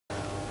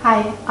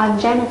Hi, I'm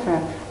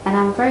Jennifer, and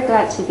I'm very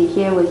glad to be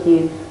here with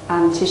you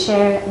to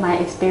share my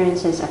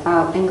experiences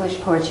about English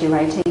poetry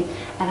writing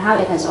and how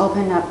it has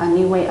opened up a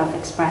new way of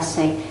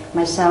expressing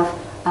myself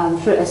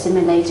through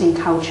assimilating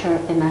culture,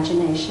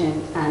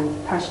 imagination,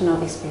 and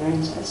personal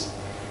experiences.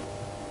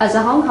 As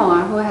a Hong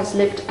Konger who has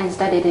lived and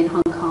studied in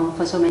Hong Kong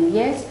for so many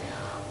years,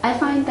 I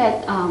find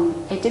that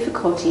a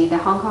difficulty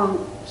that Hong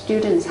Kong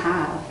students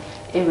have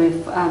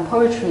with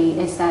poetry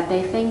is that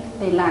they think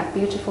they lack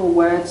beautiful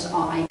words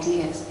or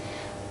ideas.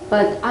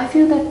 But I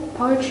feel that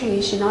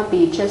poetry should not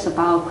be just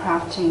about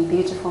crafting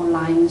beautiful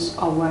lines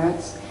or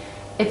words.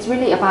 It's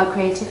really about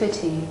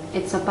creativity.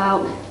 It's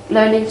about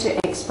learning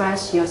to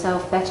express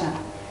yourself better.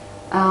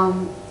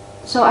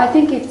 So I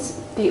think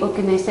it's the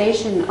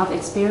organization of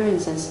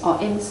experiences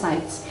or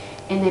insights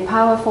in a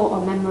powerful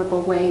or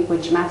memorable way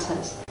which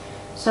matters.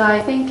 So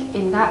I think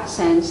in that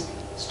sense,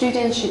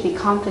 students should be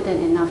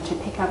confident enough to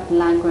pick up the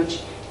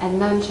language and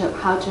learn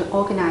how to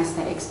organize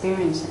their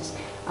experiences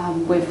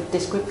with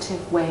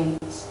descriptive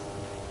ways.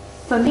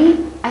 For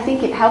me, I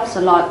think it helps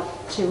a lot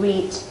to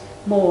read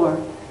more.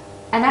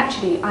 And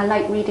actually, I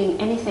like reading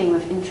anything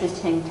with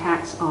interesting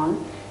text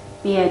on,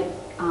 be it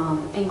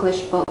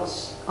English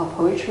books or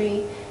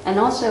poetry. And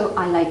also,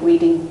 I like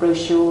reading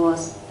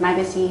brochures,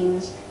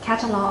 magazines,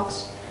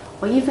 catalogs,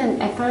 or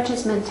even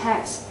advertisement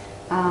text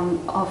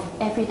of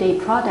everyday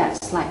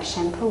products like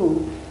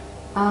shampoo.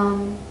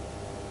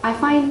 I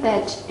find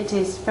that it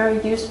is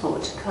very useful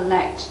to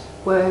collect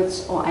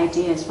words or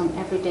ideas from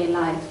everyday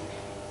life.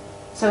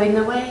 So in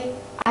a way,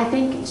 I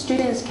think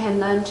students can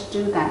learn to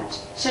do that.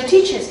 So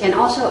teachers can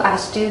also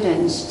ask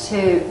students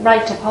to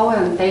write a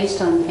poem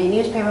based on a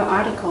newspaper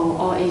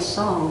article or a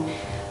song,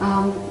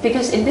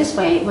 because in this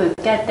way it will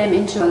get them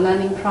into a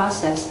learning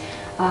process,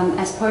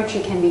 as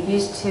poetry can be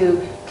used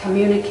to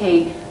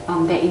communicate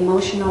their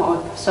emotional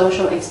or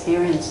social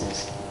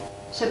experiences.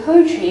 So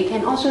poetry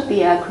can also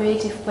be a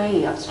creative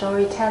way of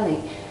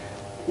storytelling.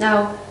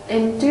 Now,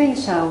 in doing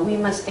so, we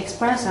must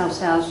express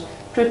ourselves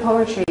through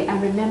poetry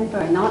and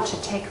remember not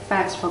to take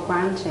facts for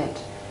granted.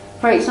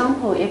 For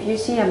example, if you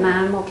see a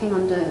man walking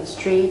on the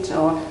street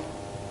or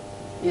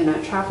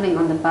traveling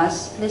on the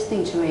bus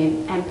listening to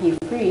an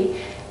MP3,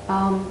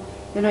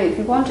 if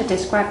you want to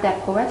describe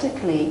that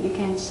poetically, you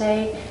can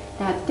say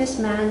that this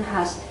man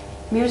has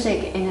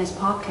music in his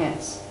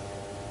pockets.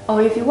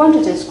 Or if you want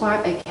to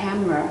describe a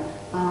camera,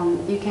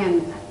 you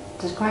can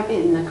describe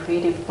it in a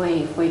creative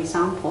way. For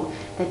example,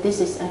 that this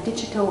is a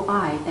digital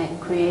eye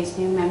that creates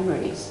new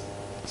memories.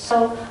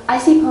 So I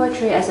see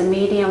poetry as a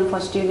medium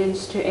for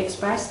students to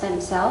express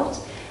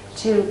themselves,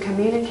 to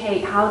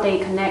communicate how they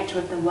connect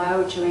with the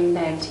world during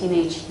their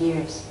teenage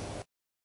years.